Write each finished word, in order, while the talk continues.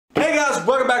guys,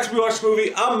 welcome back to We Watch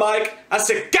Movie. I'm Mike. I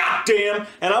said goddamn,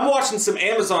 and I'm watching some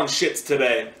Amazon shits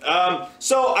today.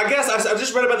 So I guess I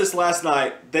just read about this last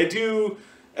night. They do,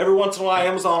 every once in a while,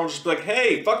 Amazon will just be like,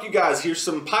 hey, fuck you guys, here's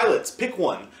some pilots, pick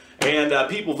one. And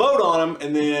people vote on them,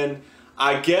 and then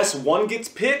I guess one gets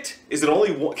picked. Is it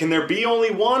only one? Can there be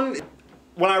only one?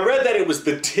 When I read that it was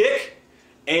The Tick,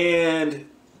 and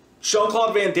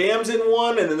Jean-Claude Van Damme's in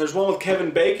one, and then there's one with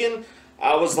Kevin Bacon,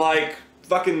 I was like,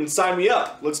 fucking sign me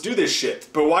up. Let's do this shit.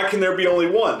 But why can there be only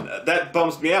one? That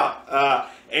bums me out.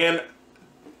 And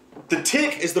The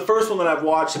Tick is the first one that I've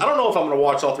watched. I don't know if I'm going to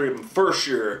watch all three of them for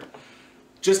sure,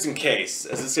 just in case,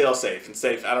 as a sail safe and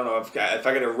safe. I don't know if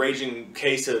I get a raging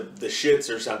case of the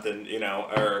shits or something, you know,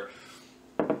 or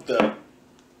the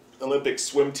Olympic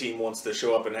swim team wants to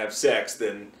show up and have sex,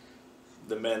 then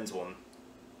the men's one.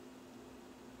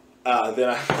 Then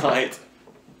I might,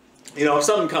 you know, if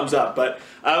something comes up. But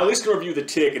I'm at least going to review The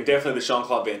Tick and definitely the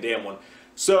Jean-Claude Van Damme one.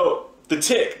 So, The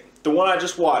Tick, the one I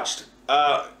just watched,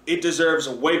 it deserves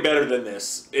way better than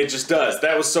this. It just does.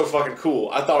 That was so fucking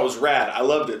cool. I thought it was rad. I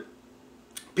loved it.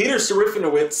 Peter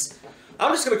Serafinowicz,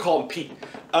 I'm just going to call him Pete.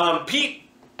 Pete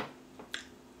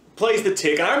plays The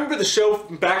Tick, and I remember the show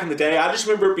from back in the day. I just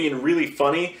remember it being really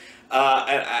funny.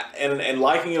 And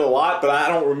liking it a lot, but I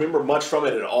don't remember much from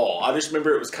it at all. I just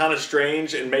remember it was kind of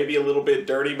strange and maybe a little bit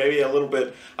dirty, maybe a little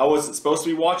bit I wasn't supposed to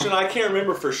be watching. I can't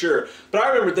remember for sure, but I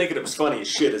remember thinking it was funny as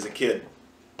shit as a kid.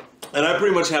 And I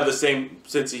pretty much have the same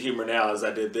sense of humor now as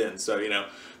I did then, so, you know.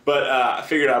 But I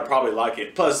figured I'd probably like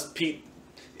it. Plus, Pete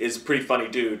is a pretty funny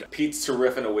dude. Pete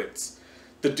Serafinowicz.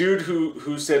 The dude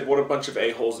who said, what a bunch of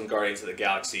a-holes in Guardians of the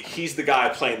Galaxy. He's the guy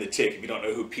playing The Tick, if you don't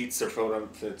know who Pete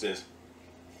Serafinowicz is.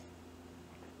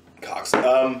 Cox.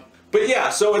 But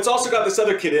yeah, so it's also got this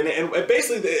other kid in it, and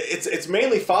basically it's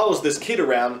mainly follows this kid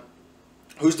around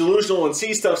who's delusional and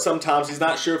sees stuff sometimes. He's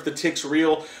not sure if the Tick's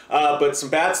real, but some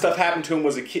bad stuff happened to him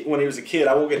when he was a kid.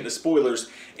 I won't get into spoilers.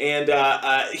 And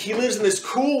he lives in this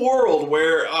cool world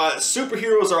where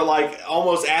superheroes are like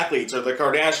almost athletes, or the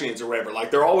Kardashians or whatever.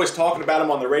 Like, they're always talking about them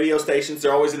on the radio stations.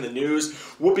 They're always in the news.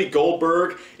 Whoopi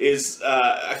Goldberg is,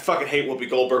 I fucking hate Whoopi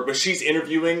Goldberg, but she's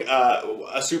interviewing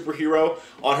a superhero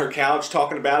on her couch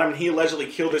talking about him. And he allegedly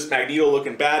killed this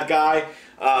Magneto-looking bad guy.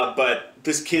 But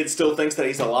this kid still thinks that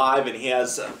he's alive, and he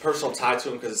has a personal tie to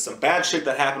him because of some bad shit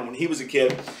that happened when he was a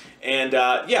kid. And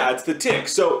yeah, it's The Tick.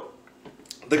 So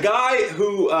the guy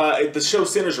who the show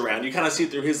centers around, you kind of see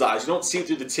it through his eyes. You don't see it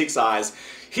through The Tick's eyes.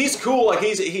 He's cool. Like,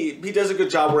 he does a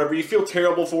good job wherever. You feel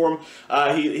terrible for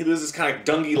him. He lives this kind of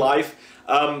dungy life.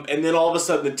 And then all of a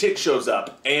sudden The Tick shows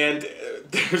up, and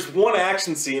there's one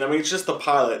action scene. I mean, it's just the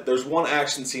pilot. There's one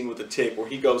action scene with The Tick where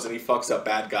he goes and he fucks up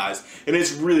bad guys, and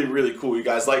it's really, really cool, you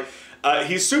guys. Like,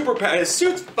 he's super. His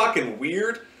suit's fucking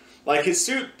weird. Like, his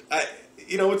suit,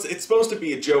 you know, it's supposed to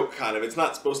be a joke, kind of. It's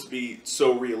not supposed to be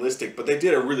so realistic, but they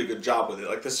did a really good job with it.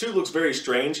 Like, the suit looks very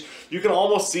strange. You can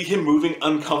almost see him moving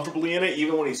uncomfortably in it,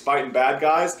 even when he's fighting bad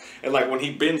guys. And like when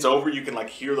he bends over, you can like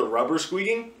hear the rubber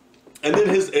squeaking. And then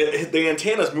the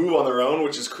antennas move on their own,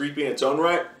 which is creepy in its own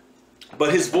right.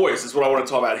 But his voice is what I want to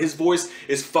talk about. His voice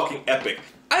is fucking epic.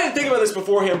 I didn't think about this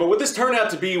beforehand, but what this turned out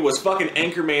to be was fucking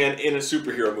Anchorman in a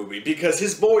superhero movie, because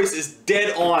his voice is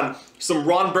dead on some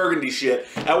Ron Burgundy shit.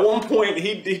 At one point,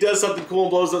 he does something cool and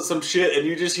blows up some shit, and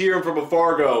you just hear him from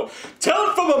afar go, "Tell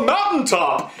it from a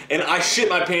mountaintop!" And I shit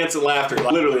my pants in laughter.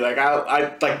 Like, literally, like,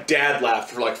 I like dad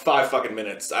laughed for like 5 fucking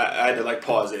minutes. I had to like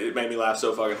pause it. It made me laugh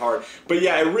so fucking hard. But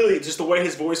yeah, it really, just the way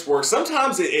his voice works,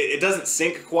 sometimes it doesn't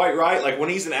sync quite right. Like when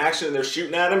he's in action and they're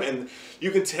shooting at him, and you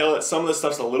can tell that some of the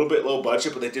stuff's a little bit low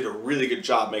budget, but they did a really good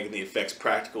job making the effects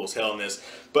practical as hell in this.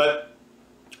 But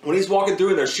when he's walking through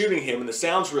and they're shooting him and the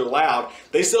sound's real loud,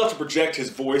 they still have to project his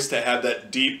voice to have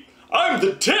that deep, "I'm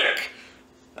the Tick!"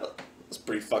 That's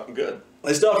pretty fucking good.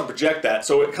 They still have to project that,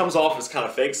 so it comes off as kind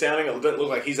of fake sounding. It doesn't look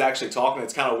like he's actually talking.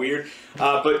 It's kind of weird.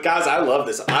 But guys, I love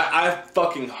this. I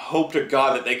fucking hope to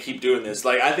God that they keep doing this.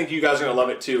 Like, I think you guys are going to love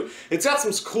it too. It's got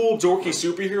some cool, dorky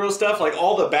superhero stuff. Like,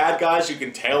 all the bad guys you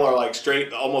can tell are like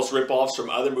straight, almost rip-offs from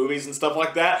other movies and stuff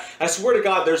like that. I swear to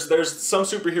God, there's some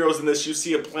superheroes in this. You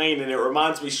see a plane, and it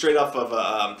reminds me straight off of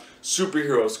a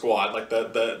Superhero Squad, like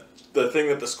the thing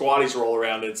that the squatties roll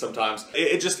around in sometimes.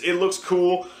 It looks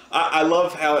cool. I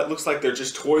love how it looks like they're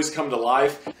just toys come to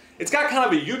life. It's got kind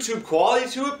of a YouTube quality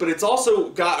to it, but it's also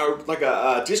got like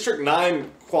a District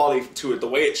 9 quality to it, the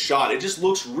way it's shot. It just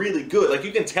looks really good. Like,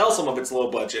 you can tell some of it's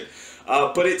low budget.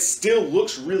 but it still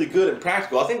looks really good and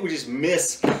practical. I think we just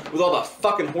miss, with all the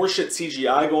fucking horseshit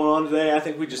CGI going on today, I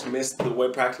think we just missed the way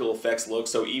practical effects look.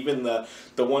 So even the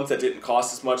ones that didn't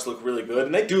cost as much look really good,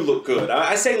 and they do look good.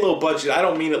 I say low budget, I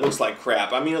don't mean it looks like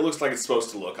crap. I mean it looks like it's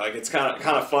supposed to look. Like it's kind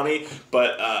of funny,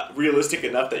 but realistic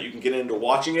enough that you can get into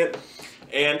watching it.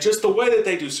 And just the way that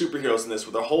they do superheroes in this,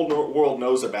 where the whole world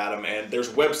knows about them, and there's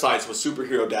websites with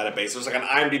superhero database. There's like an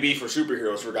IMDb for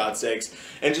superheroes, for God's sakes.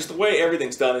 And just the way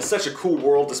everything's done, it's such a cool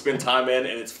world to spend time in,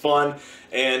 and it's fun.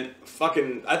 And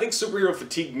fucking, I think superhero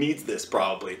fatigue needs this,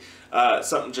 probably.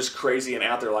 Something just crazy and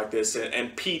out there like this.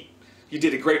 And Pete, you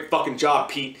did a great fucking job,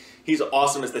 Pete. He's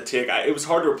awesome as the Tick. It was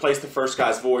hard to replace the first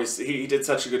guy's voice. He did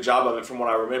such a good job of it from what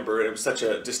I remember. It was such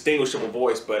a distinguishable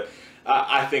voice, but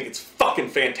I think it's fucking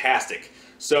fantastic.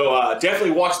 So definitely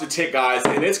watch The Tick, guys,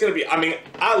 and it's going to be, I mean,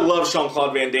 I love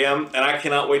Jean-Claude Van Damme, and I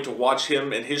cannot wait to watch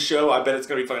him and his show. I bet it's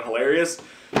going to be fucking hilarious,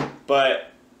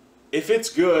 but if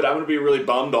it's good, I'm going to be really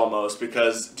bummed almost,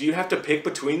 because do you have to pick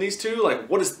between these two? Like,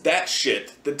 what is that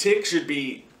shit? The Tick should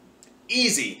be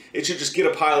easy. It should just get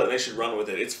a pilot and they should run with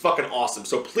it. It's fucking awesome.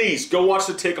 So please, go watch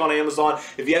The Tick on Amazon.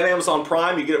 If you have Amazon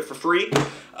Prime, you get it for free.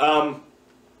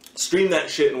 Stream that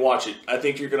shit and watch it. I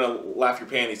think you're gonna laugh your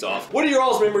panties off. What are your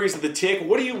all's memories of The Tick?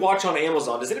 What do you watch on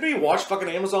Amazon? Does anybody watch fucking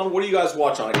Amazon? What do you guys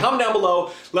watch on it? Comment down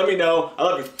below. Let me know. I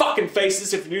love your fucking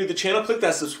faces. If you're new to the channel, click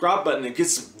that subscribe button and get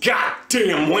some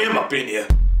goddamn wham up in you.